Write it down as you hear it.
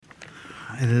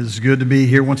It is good to be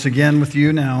here once again with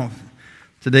you. Now,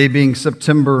 today being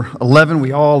September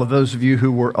 11, all of those of you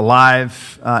who were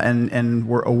alive and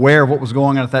were aware of what was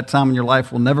going on at that time in your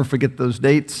life will never forget those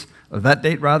dates, or that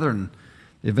date rather, and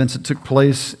the events that took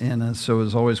place. And so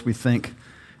as always, we think,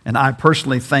 and I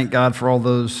personally thank God for all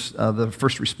those, the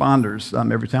first responders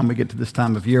every time we get to this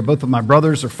time of year. Both of my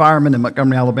brothers are firemen in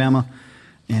Montgomery, Alabama,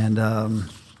 and I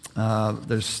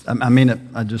mean it,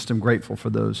 I just am grateful for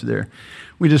those there.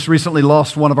 We just recently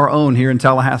lost one of our own here in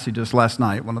Tallahassee just last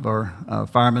night, one of our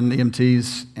firemen,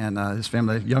 EMTs, and his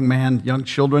family, young man, young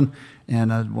children,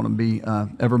 and I want to be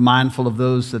ever mindful of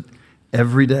those that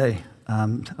every day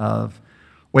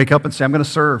wake up and say, I'm going to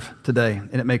serve today,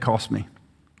 and it may cost me.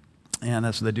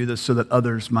 And so they do this so that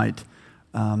others might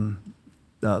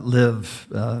live,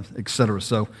 etc.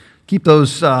 So keep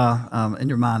those in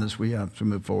your mind as we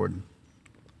move forward.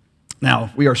 Now,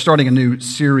 we are starting a new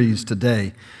series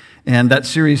today, and that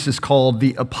series is called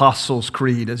The Apostles'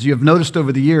 Creed. As you have noticed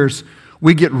over the years,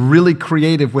 we get really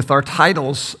creative with our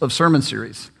titles of sermon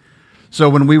series. So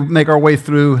when we make our way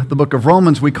through the book of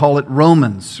Romans, we call it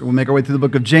Romans. When we make our way through the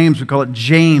book of James, we call it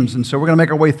James. And so we're going to make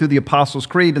our way through the Apostles'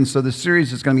 Creed, and so this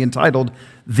series is going to be entitled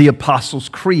The Apostles'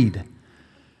 Creed.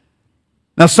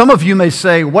 Now, some of you may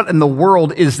say, what in the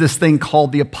world is this thing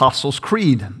called the Apostles'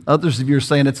 Creed? Others of you are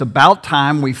saying it's about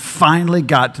time we finally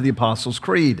got to the Apostles'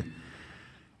 Creed.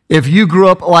 If you grew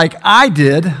up like I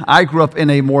did, I grew up in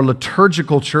a more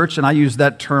liturgical church, and I use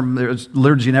that term, there's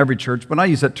liturgy in every church, but when I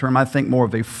use that term, I think more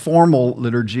of a formal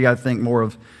liturgy. I think more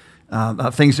of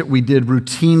things that we did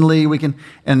routinely.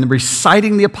 And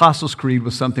reciting the Apostles' Creed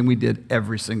was something we did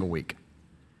every single week.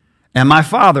 And my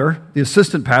father, the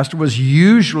assistant pastor, was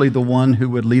usually the one who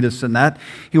would lead us in that.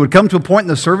 He would come to a point in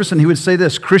the service and he would say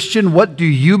this, Christian, what do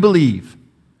you believe?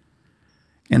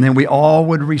 And then we all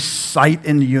would recite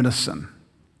in unison.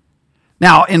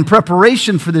 Now, in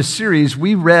preparation for this series,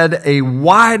 we read a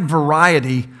wide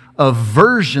variety of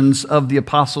versions of the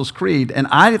Apostles' Creed, and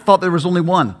I thought there was only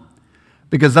one,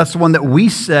 because that's the one that we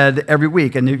said every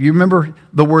week. And if you remember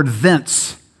the word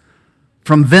thence,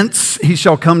 from thence he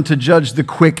shall come to judge the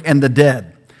quick and the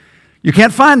dead. You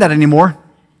can't find that anymore.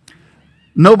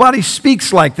 Nobody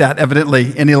speaks like that,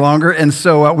 evidently, any longer. And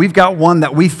so we've got one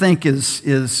that we think is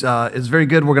very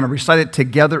good. We're going to recite it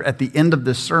together at the end of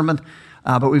this sermon.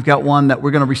 But we've got one that we're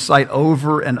going to recite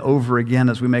over and over again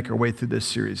as we make our way through this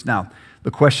series. Now,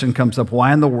 the question comes up,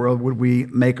 why in the world would we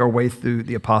make our way through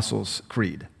the Apostles'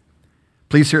 Creed?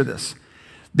 Please hear this.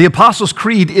 The Apostles'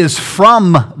 Creed is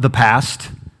from the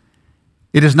past.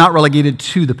 It is not relegated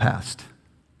to the past.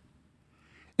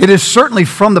 It is certainly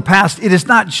from the past. It is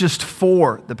not just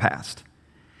for the past.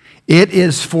 It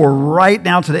is for right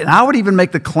now, today. And I would even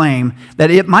make the claim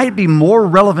that it might be more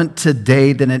relevant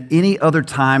today than at any other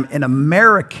time in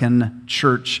American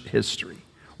church history.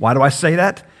 Why do I say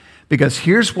that? Because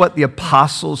here's what the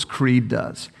Apostles' Creed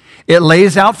does. It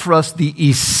lays out for us the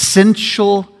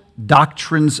essential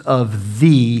doctrines of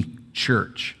the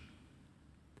church.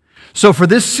 So for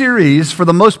this series, for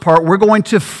the most part, we're going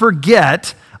to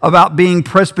forget about being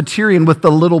Presbyterian with the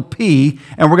little p,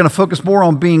 and we're going to focus more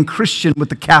on being Christian with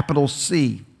the capital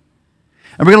C.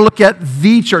 And we're going to look at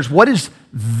the church. What does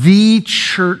the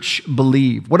church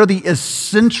believe? What are the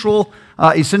essential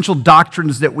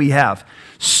doctrines that we have?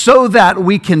 So that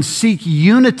we can seek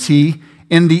unity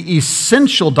in the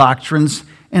essential doctrines,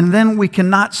 and then we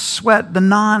cannot sweat the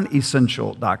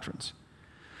non-essential doctrines.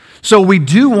 So we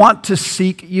do want to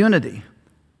seek unity,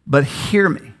 but hear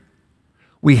me.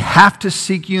 We have to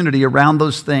seek unity around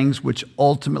those things which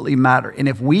ultimately matter. And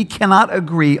if we cannot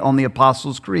agree on the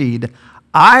Apostles' Creed,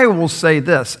 I will say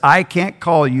this, I can't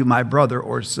call you my brother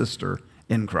or sister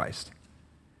in Christ.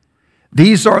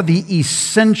 These are the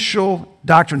essential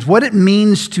doctrines. What it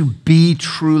means to be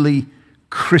truly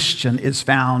Christian is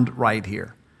found right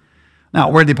here.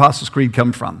 Now, where did the Apostles' Creed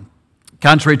come from?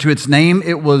 Contrary to its name,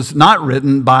 it was not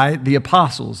written by the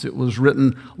apostles. It was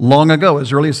written long ago.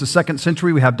 As early as the 2nd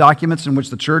century, we have documents in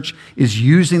which the church is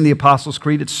using the Apostles'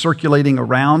 Creed. It's circulating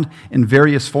around in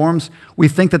various forms. We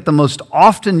think that the most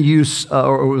often most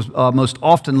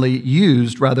oftenly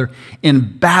used,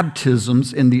 in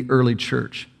baptisms in the early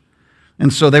church.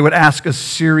 And so they would ask a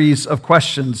series of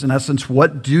questions. In essence,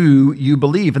 what do you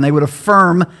believe? And they would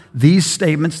affirm these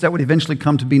statements that would eventually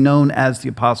come to be known as the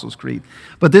Apostles' Creed.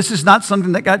 But this is not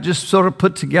something that got just sort of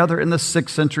put together in the 6th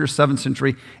century or 7th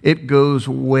century. It goes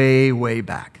way, way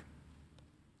back.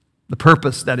 The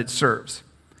purpose that it serves,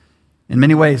 in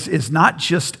many ways, is not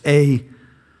just a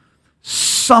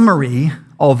summary,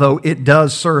 although it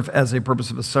does serve as a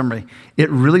purpose of a summary. It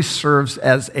really serves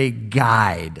as a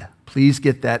guide. Please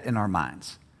get that in our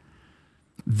minds.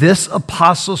 This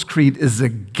Apostles' Creed is a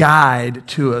guide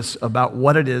to us about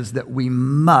what it is that we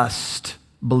must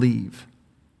believe.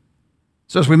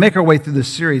 So as we make our way through this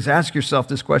series, ask yourself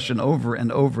this question over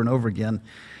and over and over again.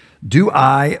 Do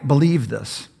I believe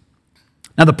this?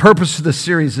 Now, the purpose of this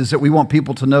series is that we want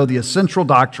people to know the essential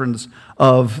doctrines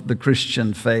of the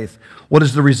Christian faith. What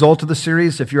is the result of the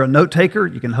series? If you're a note taker,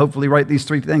 you can hopefully write these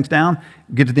 3 things down,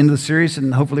 get to the end of the series,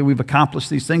 and hopefully we've accomplished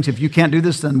these things. If you can't do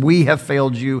this, then we have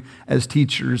failed you as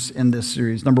teachers in this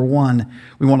series. Number 1,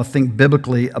 we want to think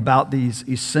biblically about these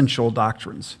essential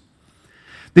doctrines.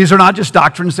 These are not just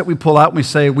doctrines that we pull out and we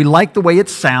say, we like the way it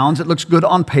sounds, it looks good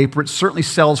on paper, it certainly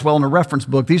sells well in a reference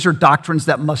book. These are doctrines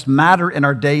that must matter in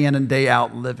our day in and day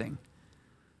out living.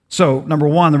 So, number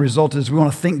 1, the result is we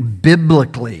want to think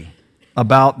biblically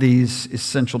about these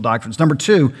essential doctrines. Number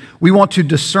 2, we want to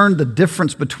discern the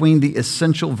difference between the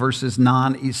essential versus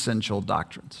non-essential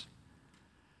doctrines.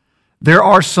 There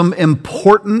are some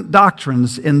important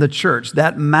doctrines in the church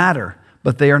that matter,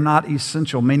 but they are not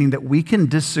essential, meaning that we can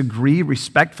disagree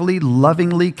respectfully,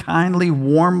 lovingly, kindly,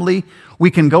 warmly. We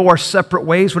can go our separate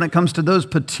ways when it comes to those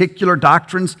particular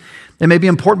doctrines. They may be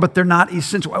important, but they're not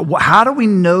essential. How do we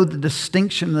know the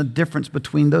distinction and the difference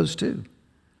between those two?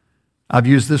 I've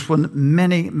used this one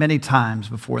many, many times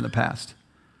before in the past.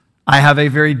 I have a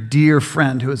very dear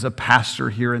friend who is a pastor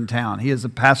here in town. He is a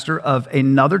pastor of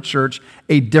another church,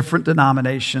 a different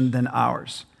denomination than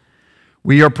ours.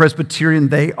 We are Presbyterian,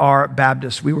 they are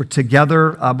Baptist. We were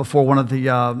together before one of the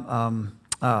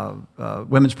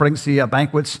women's pregnancy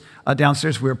banquets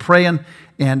downstairs. We were praying,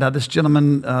 and this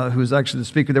gentleman who was actually the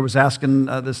speaker there was asking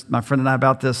my friend and I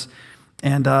about this,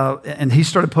 and he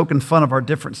started poking fun of our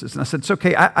differences. And I said, it's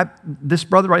okay, this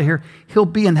brother right here, he'll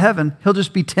be in heaven. He'll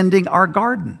just be tending our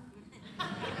garden.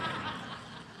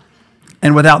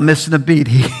 And without missing a beat,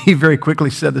 he very quickly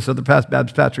said, this other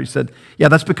Baptist pastor, he said, yeah,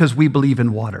 that's because we believe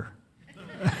in water.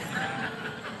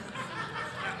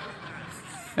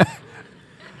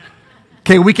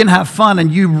 Okay, we can have fun,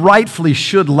 and you rightfully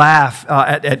should laugh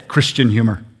at Christian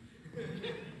humor.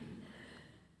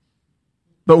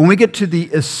 But when we get to the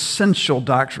essential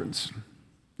doctrines,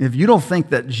 if you don't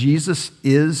think that Jesus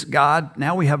is God,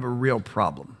 now we have a real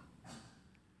problem.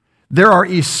 There are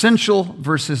essential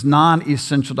versus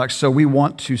non-essential doctrines, so we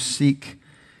want to seek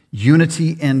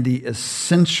unity in the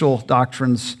essential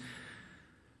doctrines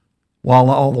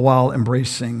while all the while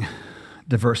embracing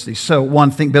diversity. So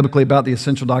 1, think biblically about the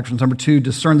essential doctrines. Number 2,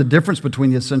 discern the difference between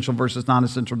the essential versus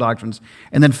non-essential doctrines.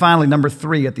 And then finally, number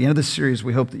 3, at the end of this series,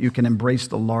 we hope that you can embrace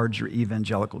the larger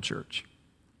evangelical church.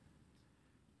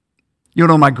 You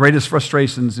know, my greatest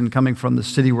frustrations in coming from the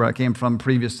city where I came from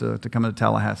previous to coming to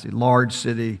Tallahassee, large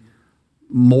city,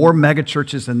 more mega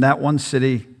churches in that one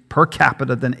city per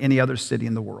capita than any other city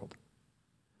in the world.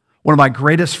 One of my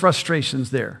greatest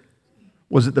frustrations there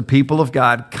was that the people of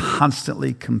God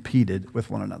constantly competed with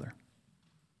one another.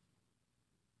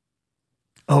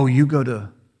 Oh, you go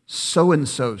to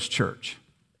so-and-so's church.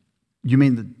 You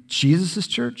mean the Jesus'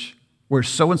 church, where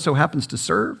so-and-so happens to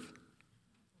serve?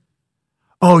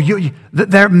 Oh,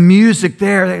 their music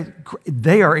there,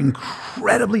 they are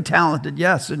incredibly talented.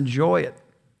 Yes, enjoy it.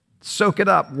 Soak it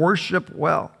up. Worship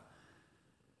well.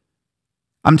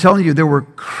 I'm telling you, there were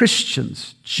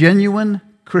Christians, genuine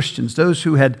Christians, those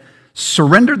who had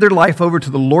surrendered their life over to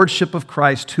the lordship of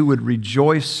Christ, who would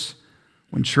rejoice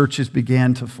when churches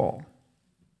began to fall.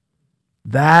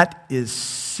 That is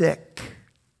sick,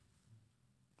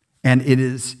 and it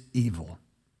is evil.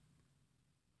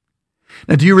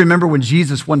 Now, do you remember when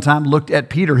Jesus one time looked at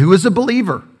Peter, who was a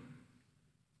believer,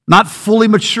 not fully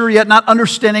mature yet, not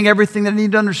understanding everything that he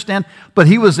needed to understand, but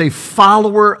he was a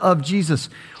follower of Jesus.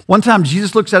 One time,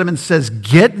 Jesus looks at him and says,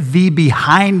 "Get thee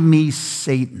behind me,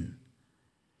 Satan."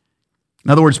 In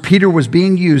other words, Peter was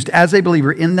being used as a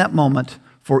believer in that moment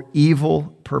for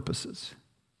evil purposes.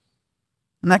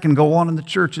 And that can go on in the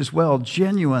church as well.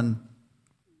 Genuine,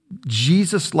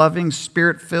 Jesus-loving,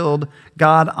 Spirit-filled,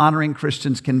 God-honoring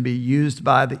Christians can be used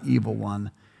by the evil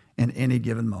one in any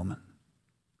given moment.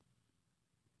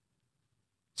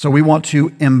 So we want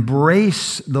to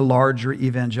embrace the larger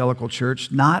evangelical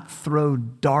church, not throw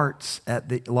darts at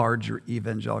the larger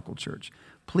evangelical church.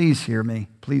 Please hear me.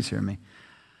 Please hear me.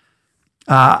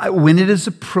 When it is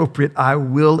appropriate, I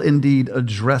will indeed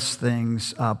address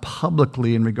things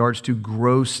publicly in regards to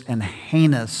gross and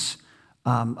heinous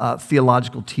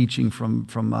theological teaching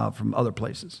from other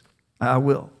places. I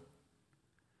will.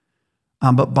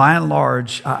 But by and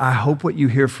large, I hope what you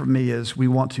hear from me is we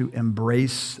want to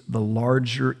embrace the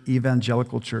larger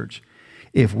evangelical church.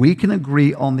 If we can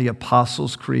agree on the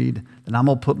Apostles' Creed, then and I'm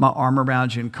going to put my arm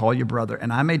around you and call you brother.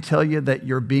 And I may tell you that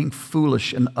you're being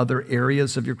foolish in other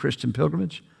areas of your Christian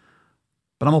pilgrimage,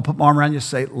 but I'm going to put my arm around you and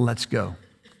say, let's go.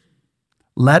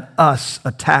 Let us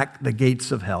attack the gates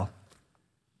of hell.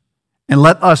 And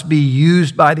let us be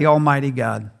used by the Almighty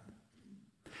God.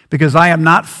 Because I am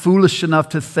not foolish enough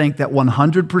to think that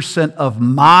 100% of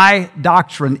my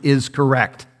doctrine is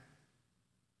correct.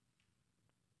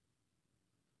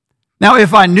 Now,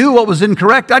 if I knew what was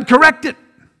incorrect, I'd correct it.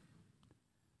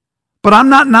 But I'm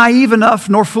not naive enough,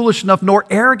 nor foolish enough, nor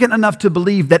arrogant enough to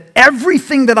believe that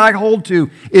everything that I hold to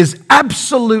is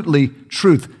absolutely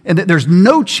truth and that there's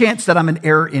no chance that I'm in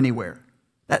error anywhere.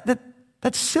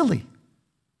 That's silly.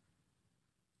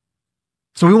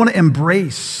 So we want to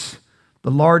embrace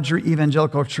the larger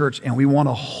evangelical church and we want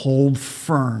to hold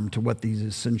firm to what these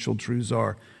essential truths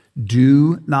are.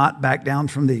 Do not back down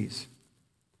from these.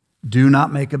 Do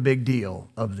not make a big deal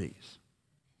of these.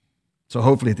 So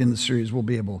hopefully at the end of the series we'll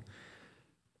be able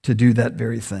to do that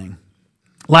very thing.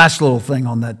 Last little thing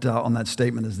on that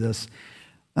statement is this.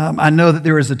 I know that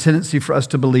there is a tendency for us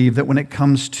to believe that when it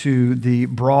comes to the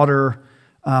broader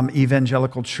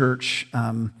evangelical church,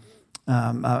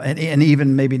 and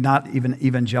even maybe not even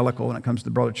evangelical when it comes to the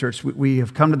broader church, we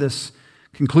have come to this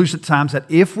conclusion at times that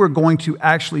if we're going to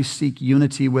actually seek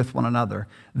unity with one another,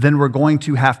 then we're going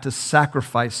to have to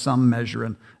sacrifice some measure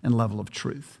and level of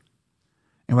truth.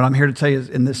 And what I'm here to tell you is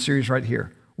in this series right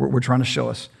here, we're trying to show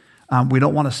us we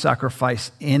don't want to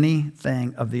sacrifice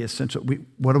anything of the essential.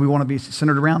 What do we want to be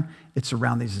centered around? It's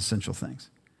around these essential things.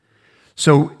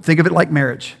 So think of it like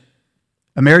marriage.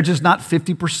 A marriage is not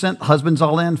 50% husband's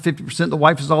all in, 50% the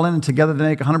wife is all in, and together they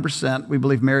make 100%. We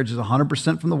believe marriage is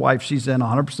 100% from the wife, she's in,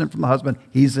 100% from the husband,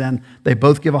 he's in. They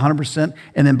both give 100%,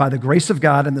 and then by the grace of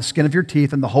God and the skin of your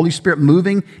teeth and the Holy Spirit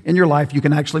moving in your life, you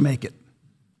can actually make it.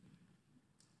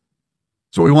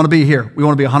 So we want to be here. We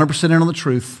want to be 100% in on the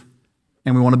truth,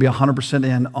 and we want to be 100%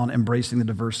 in on embracing the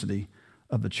diversity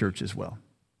of the church as well.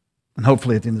 And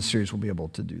hopefully at the end of the series, we'll be able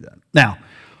to do that. Now,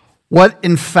 what,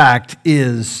 in fact,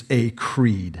 is a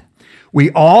creed?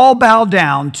 We all bow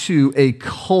down to a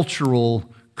cultural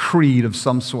creed of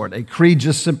some sort. A creed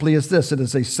just simply is this. It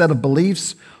is a set of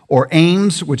beliefs or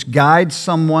aims which guide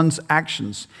someone's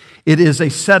actions. It is a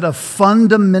set of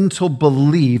fundamental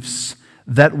beliefs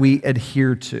that we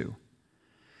adhere to.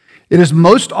 It is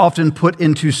most often put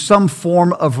into some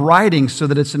form of writing so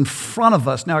that it's in front of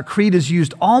us. Now, a creed is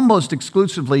used almost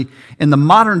exclusively in the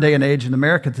modern day and age in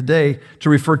America today to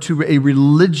refer to a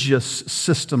religious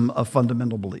system of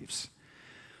fundamental beliefs.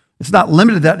 It's not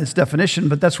limited to that in its definition,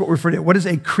 but that's what we refer to. What is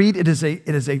a creed? It is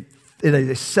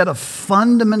a set of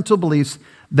fundamental beliefs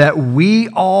that we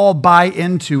all buy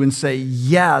into and say,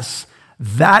 yes,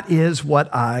 that is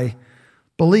what I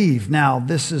believe. Now,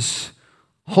 this is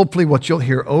hopefully what you'll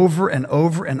hear over and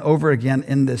over and over again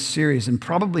in this series, and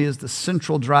probably is the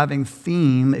central driving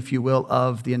theme, if you will,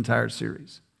 of the entire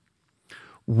series.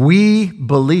 We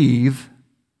believe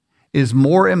is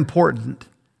more important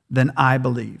than I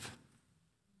believe.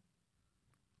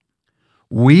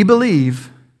 We believe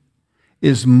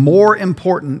is more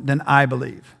important than I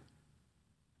believe.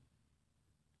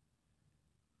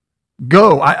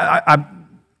 Go.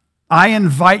 I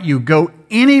invite you, go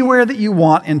anywhere that you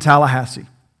want in Tallahassee.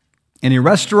 Any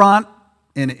restaurant,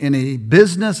 in any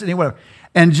business, anywhere,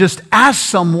 and just ask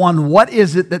someone what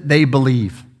is it that they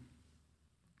believe.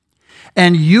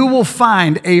 And you will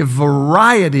find a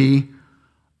variety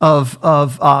of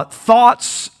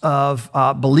thoughts,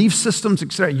 of belief systems,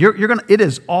 etc. It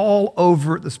is all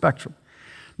over the spectrum.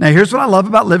 Now, here's what I love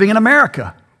about living in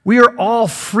America. We are all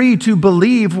free to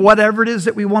believe whatever it is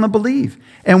that we want to believe.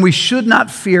 And we should not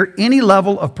fear any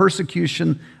level of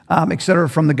persecution, etc.,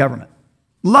 from the government.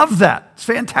 Love that. It's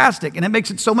fantastic. And it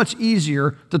makes it so much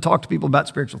easier to talk to people about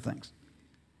spiritual things.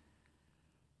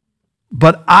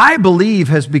 But I believe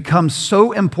has become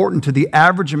so important to the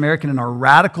average American in our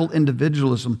radical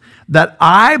individualism that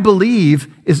I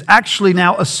believe is actually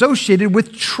now associated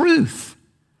with truth.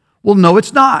 Well, no,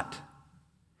 it's not.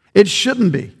 It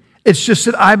shouldn't be. It's just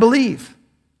that I believe.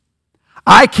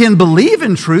 I can believe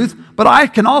in truth, but I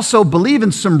can also believe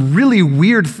in some really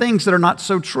weird things that are not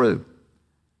so true.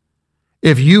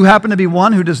 If you happen to be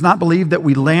one who does not believe that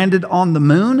we landed on the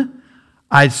moon,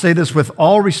 I'd say this with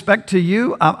all respect to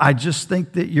you, I just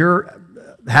think that you're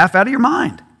half out of your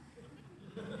mind.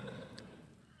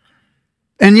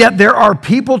 And yet there are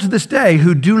people to this day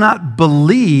who do not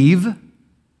believe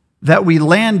that we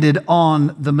landed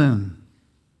on the moon.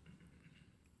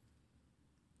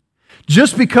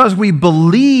 Just because we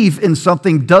believe in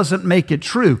something doesn't make it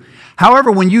true.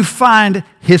 However, when you find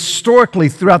historically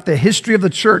throughout the history of the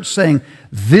church saying,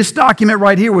 this document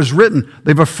right here was written,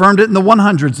 they've affirmed it in the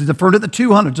 100s, they've affirmed it in the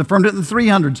 200s, affirmed it in the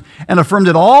 300s, and affirmed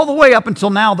it all the way up until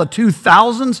now, the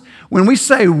 2000s. When we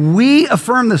say we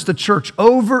affirm this, the church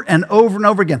over and over and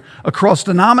over again, across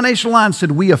denominational lines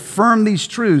said we affirm these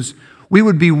truths, we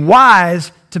would be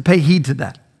wise to pay heed to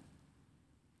that.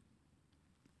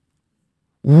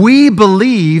 We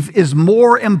believe is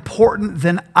more important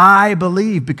than I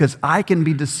believe because I can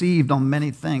be deceived on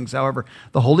many things. However,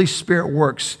 the Holy Spirit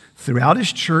works throughout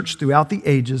His church, throughout the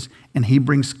ages, and He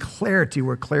brings clarity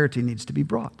where clarity needs to be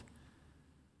brought.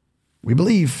 We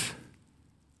believe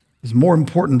is more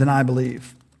important than I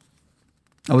believe.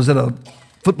 I was at a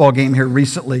football game here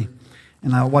recently,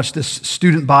 and I watched this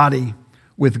student body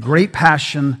with great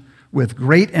passion, with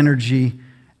great energy,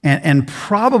 and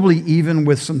probably even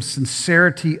with some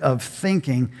sincerity of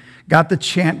thinking, got the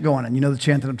chant going. And you know the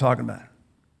chant that I'm talking about.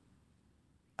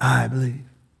 I believe.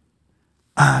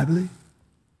 I believe.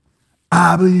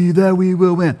 I believe that we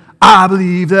will win. I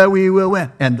believe that we will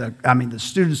win. And the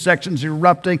student section's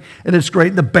erupting, and it's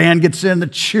great. The band gets in, the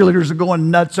cheerleaders are going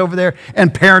nuts over there,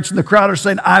 and parents in the crowd are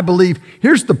saying, I believe.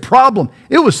 Here's the problem.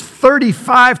 It was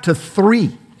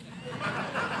 35-3.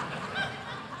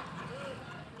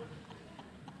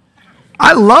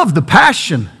 I love the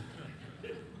passion.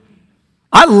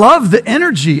 I love the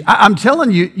energy. I'm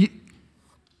telling you,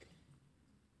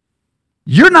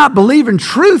 you're not believing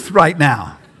truth right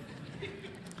now.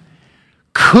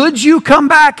 Could you come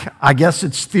back? I guess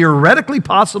it's theoretically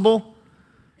possible.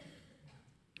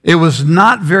 It was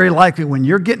not very likely when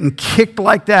you're getting kicked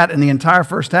like that in the entire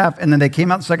first half, and then they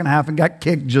came out in the second half and got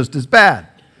kicked just as bad.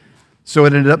 So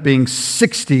it ended up being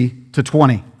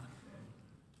 60-20.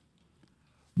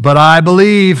 But I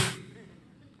believe.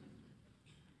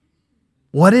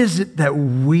 What is it that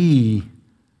we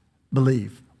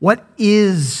believe? What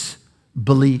is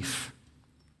belief?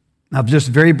 Now, just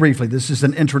very briefly, this is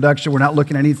an introduction. We're not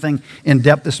looking at anything in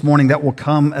depth this morning. That will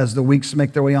come as the weeks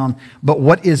make their way on. But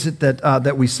what is it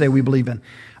that we say we believe in?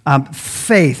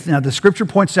 Faith. Now, the Scripture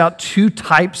points out two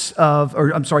types of,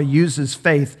 uses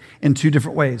faith in two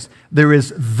different ways. There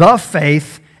is the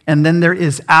faith, and then there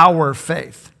is our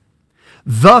faith.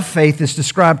 The faith is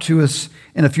described to us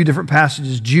in a few different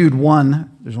passages. Jude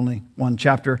 1, there's only one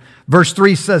chapter. Verse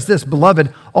 3 says this,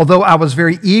 Beloved, although I was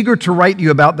very eager to write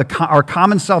you about our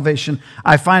common salvation,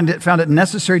 I found it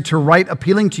necessary to write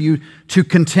appealing to you to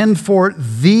contend for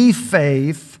the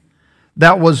faith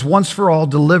that was once for all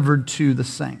delivered to the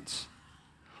saints.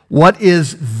 What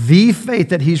is the faith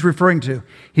that he's referring to?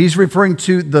 He's referring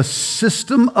to the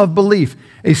system of belief,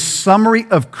 a summary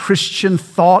of Christian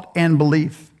thought and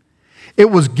belief. It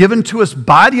was given to us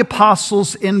by the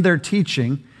apostles in their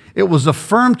teaching. It was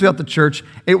affirmed throughout the church.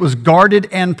 It was guarded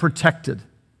and protected.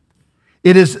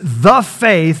 It is the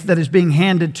faith that is being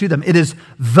handed to them. It is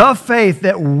the faith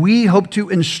that we hope to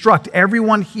instruct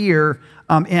everyone here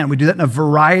in. We do that in a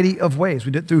variety of ways.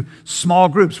 We do it through small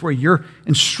groups where you're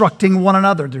instructing one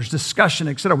another. There's discussion,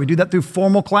 etc. We do that through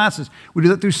formal classes. We do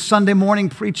that through Sunday morning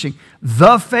preaching.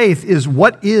 The faith is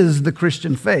what is the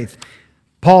Christian faith.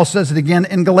 Paul says it again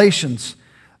in Galatians.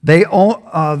 They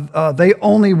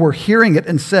only were hearing it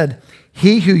and said,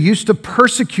 He who used to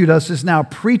persecute us is now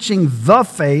preaching the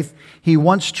faith he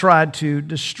once tried to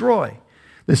destroy.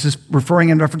 This is referring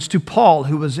in reference to Paul,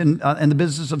 who was in the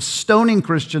business of stoning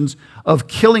Christians, of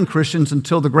killing Christians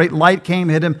until the great light came,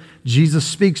 hit him. Jesus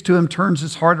speaks to him, turns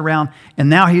his heart around,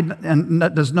 and now he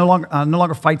does no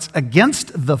longer fights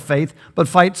against the faith, but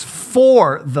fights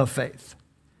for the faith.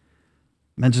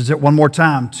 Mentions it one more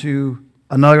time to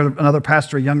another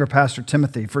pastor, a younger pastor,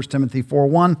 Timothy, 1 Timothy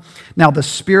 4:1. Now the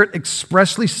Spirit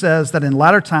expressly says that in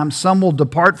latter times some will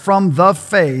depart from the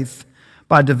faith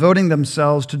by devoting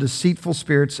themselves to deceitful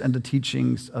spirits and to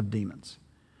teachings of demons.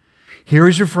 Here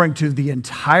he's referring to the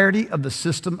entirety of the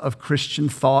system of Christian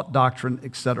thought, doctrine,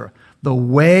 etc. The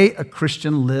way a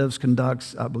Christian lives,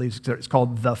 conducts, believes, etc. It's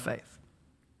called the faith.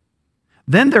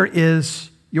 Then there is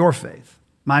your faith,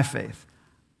 my faith,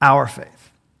 our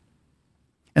faith.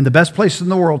 And the best place in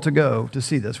the world to go to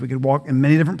see this, we could walk in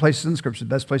many different places in the Scripture. The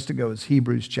best place to go is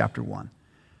Hebrews chapter 1.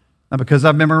 Now, because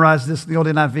I've memorized this in the old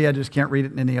NIV, I just can't read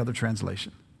it in any other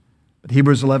translation. But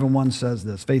Hebrews 11:1 says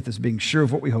this, faith is being sure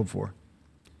of what we hope for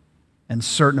and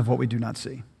certain of what we do not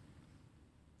see.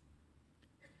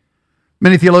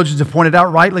 Many theologians have pointed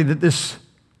out rightly that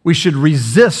we should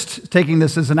resist taking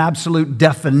this as an absolute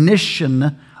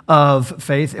definition of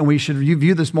faith, and we should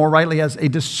view this more rightly as a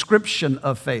description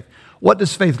of faith. What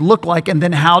does faith look like? And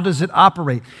then how does it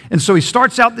operate? And so he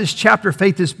starts out this chapter,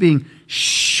 faith is being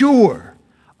sure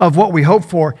of what we hope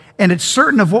for, and it's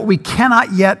certain of what we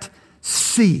cannot yet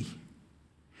see.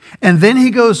 And then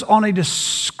he goes on a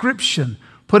description,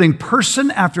 putting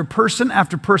person after person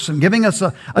after person, giving us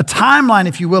a timeline,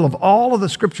 if you will, of all of the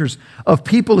scriptures of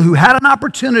people who had an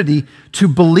opportunity to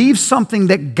believe something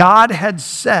that God had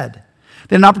said.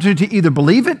 They had an opportunity to either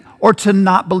believe it or to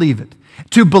not believe it.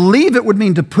 To believe it would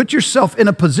mean to put yourself in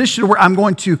a position where I'm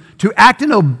going to act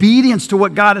in obedience to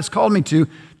what God has called me to.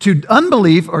 To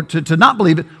unbelieve or to not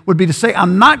believe it would be to say,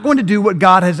 I'm not going to do what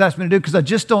God has asked me to do because I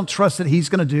just don't trust that he's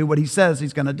going to do what he says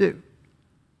he's going to do.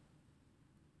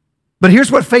 But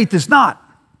here's what faith is not.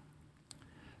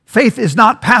 Faith is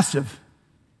not passive.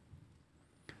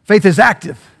 Faith is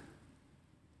active.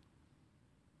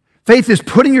 Faith is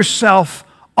putting yourself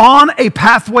on a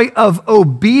pathway of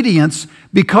obedience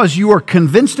because you are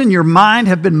convinced in your mind,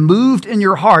 have been moved in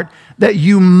your heart that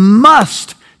you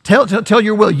must tell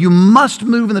your will. You must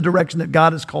move in the direction that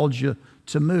God has called you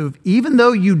to move, even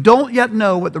though you don't yet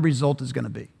know what the result is going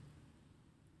to be.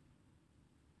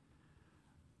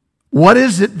 What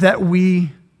is it that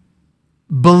we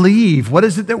believe? What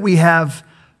is it that we have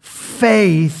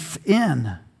faith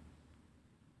in?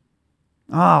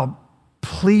 Oh,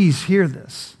 please hear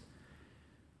this.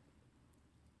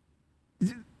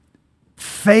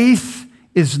 Faith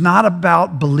is not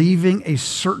about believing a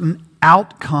certain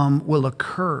outcome will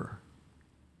occur.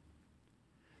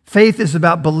 Faith is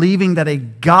about believing that a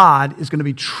God is going to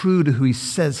be true to who he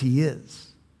says he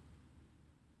is.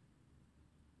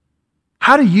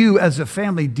 How do you as a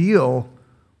family deal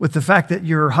with the fact that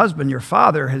your husband, your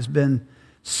father, has been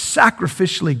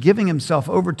sacrificially giving himself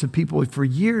over to people for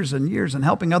years and years and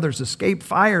helping others escape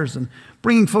fires and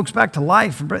bringing folks back to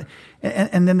life,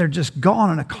 and then they're just gone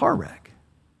in a car wreck?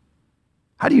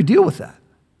 How do you deal with that?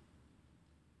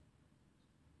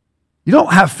 You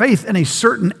don't have faith in a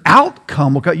certain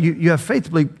outcome. You have faith to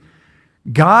believe,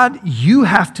 God, you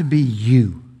have to be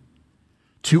you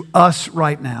to us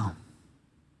right now.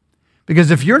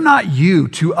 Because if you're not you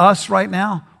to us right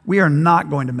now, we are not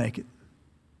going to make it.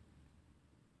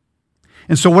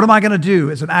 And so what am I going to do?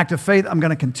 As an act of faith, I'm going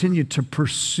to continue to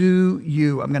pursue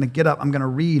you. I'm going to get up. I'm going to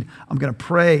read. I'm going to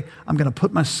pray. I'm going to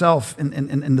put myself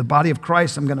in the body of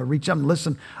Christ. I'm going to reach out and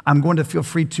listen. I'm going to feel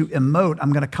free to emote.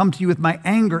 I'm going to come to you with my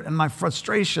anger and my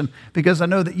frustration because I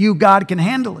know that you, God, can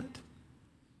handle it.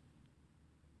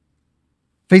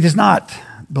 Faith is not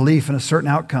belief in a certain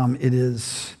outcome. It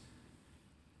is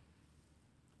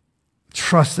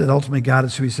trust that ultimately God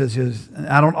is who he says he is. And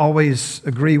I don't always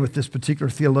agree with this particular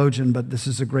theologian, but this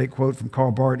is a great quote from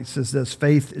Karl Barth. He says this: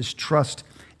 faith is trust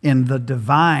in the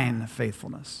divine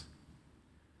faithfulness.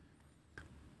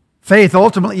 Faith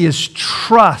ultimately is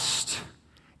trust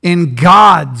in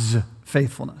God's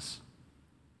faithfulness.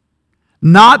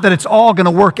 Not that it's all going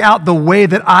to work out the way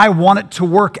that I want it to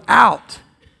work out.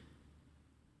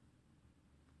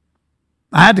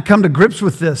 I had to come to grips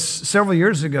with this several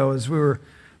years ago as we were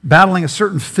battling a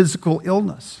certain physical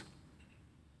illness.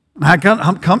 I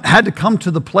had to come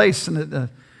to the place, and it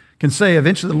can say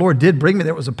eventually the Lord did bring me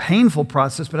there. It was a painful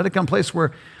process, but I had to come to a place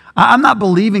where I'm not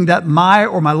believing that my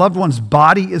or my loved one's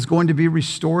body is going to be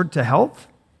restored to health.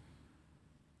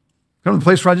 Come to the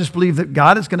place where I just believe that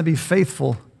God is going to be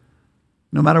faithful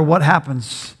no matter what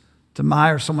happens to my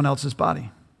or someone else's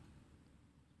body.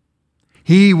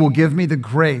 He will give me the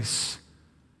grace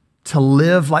to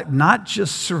live life, not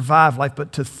just survive life,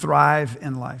 but to thrive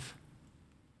in life.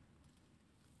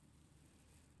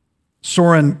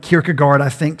 Soren Kierkegaard, I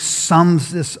think,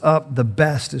 sums this up the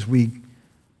best as we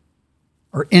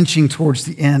are inching towards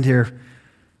the end here.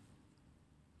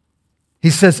 He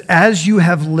says, as you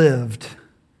have lived,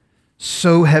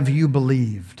 so have you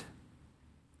believed.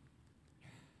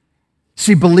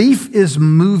 See, belief is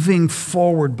moving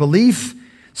forward. Belief,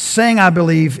 saying I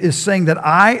believe, is saying that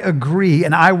I agree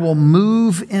and I will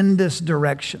move in this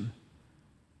direction.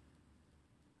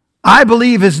 I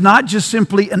believe is not just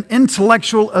simply an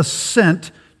intellectual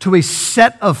assent to a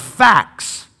set of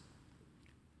facts.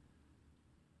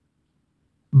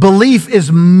 Belief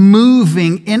is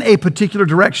moving in a particular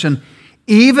direction,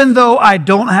 even though I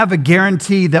don't have a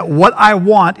guarantee that what I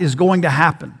want is going to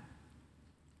happen.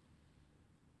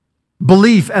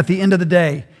 Belief, at the end of the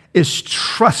day, is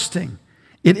trusting.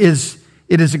 It is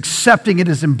accepting, it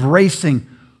is embracing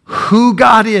who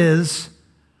God is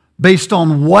based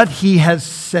on what he has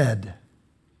said. Let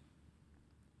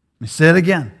me say it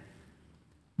again.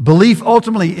 Belief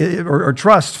ultimately, or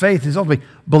trust, faith is ultimately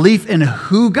belief in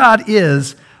who God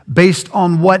is based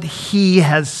on what he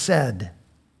has said.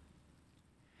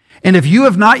 And if you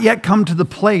have not yet come to the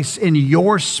place in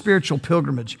your spiritual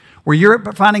pilgrimage where you're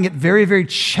finding it very, very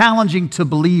challenging to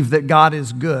believe that God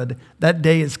is good, that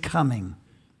day is coming.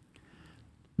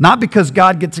 Not because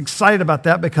God gets excited about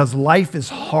that, because life is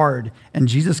hard. And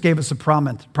Jesus gave us a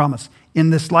promise. In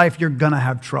this life, you're going to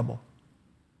have trouble.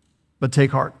 But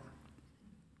take heart,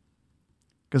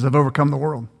 because I've overcome the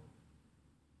world.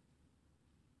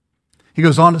 He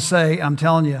goes on to say, I'm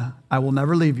telling you, I will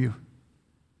never leave you,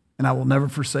 and I will never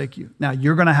forsake you. Now,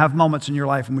 you're going to have moments in your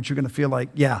life in which you're going to feel like,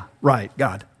 yeah, right,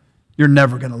 God, you're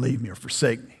never going to leave me or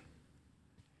forsake me.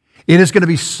 It is going to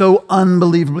be so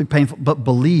unbelievably painful, but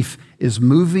belief is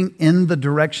moving in the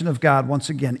direction of God once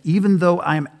again, even though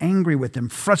I am angry with him,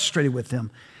 frustrated with him,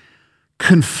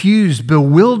 confused,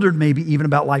 bewildered maybe even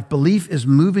about life. Belief is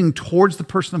moving towards the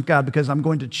person of God because I'm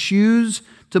going to choose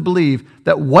to believe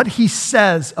that what he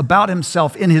says about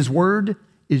himself in his word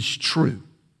is true.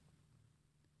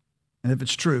 And if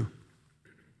it's true,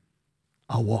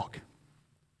 I'll walk.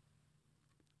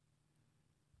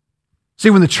 See,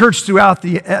 when the church throughout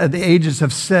the ages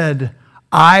have said,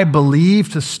 I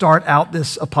believe, to start out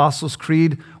this Apostles'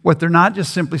 Creed, what they're not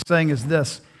just simply saying is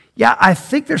this: yeah, I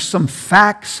think there's some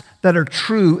facts that are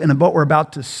true in what we're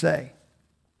about to say.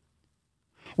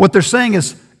 What they're saying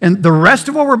is, and the rest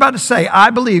of what we're about to say,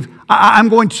 I believe I'm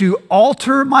going to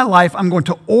alter my life, I'm going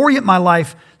to orient my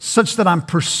life such that I'm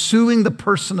pursuing the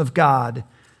person of God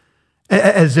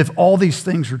as if all these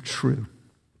things are true.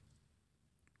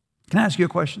 Can I ask you a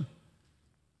question?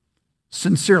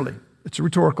 Sincerely, it's a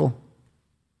rhetorical.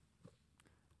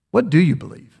 What do you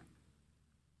believe?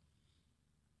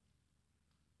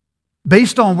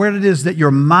 Based on what it is that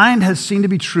your mind has seen to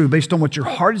be true, based on what your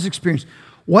heart has experienced,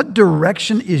 what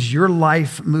direction is your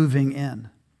life moving in?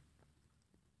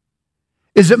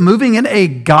 Is it moving in a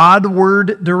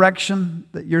Godward direction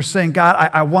that you're saying, God,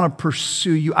 I want to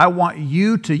pursue you. I want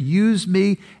you to use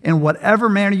me in whatever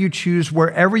manner you choose,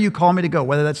 wherever you call me to go,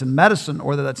 whether that's in medicine or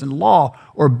whether that's in law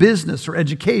or business or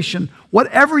education,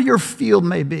 whatever your field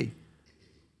may be.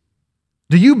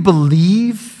 Do you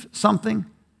believe something?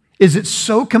 Is it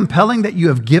so compelling that you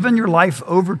have given your life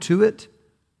over to it?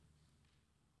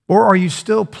 Or are you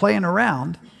still playing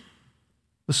around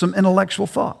with some intellectual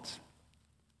thoughts?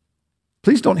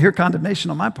 Please don't hear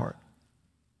condemnation on my part.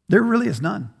 There really is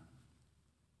none.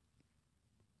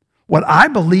 What I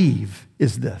believe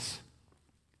is this.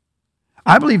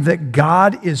 I believe that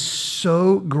God is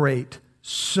so great,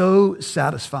 so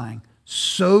satisfying,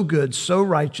 so good, so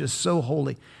righteous, so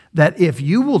holy, that if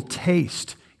you will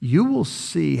taste, you will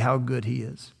see how good he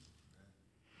is.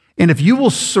 And if you will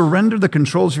surrender the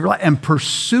controls of your life and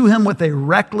pursue him with a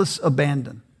reckless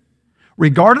abandon,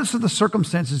 regardless of the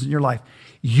circumstances in your life,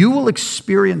 you will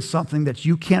experience something that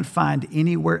you can't find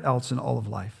anywhere else in all of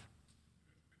life.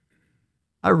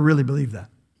 I really believe that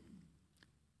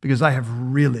because I have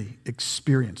really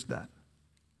experienced that.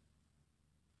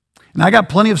 And I got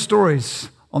plenty of stories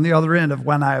on the other end of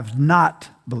when I have not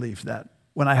believed that,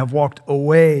 when I have walked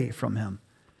away from him.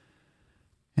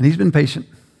 And he's been patient.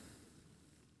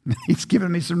 He's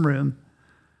given me some room.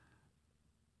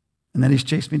 And then he's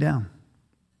chased me down.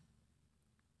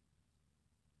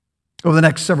 Over the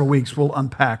next several weeks, we'll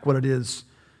unpack what it is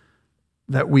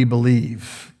that we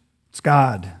believe. It's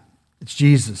God. It's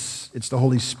Jesus. It's the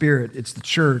Holy Spirit. It's the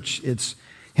church. It's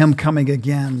him coming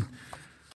again.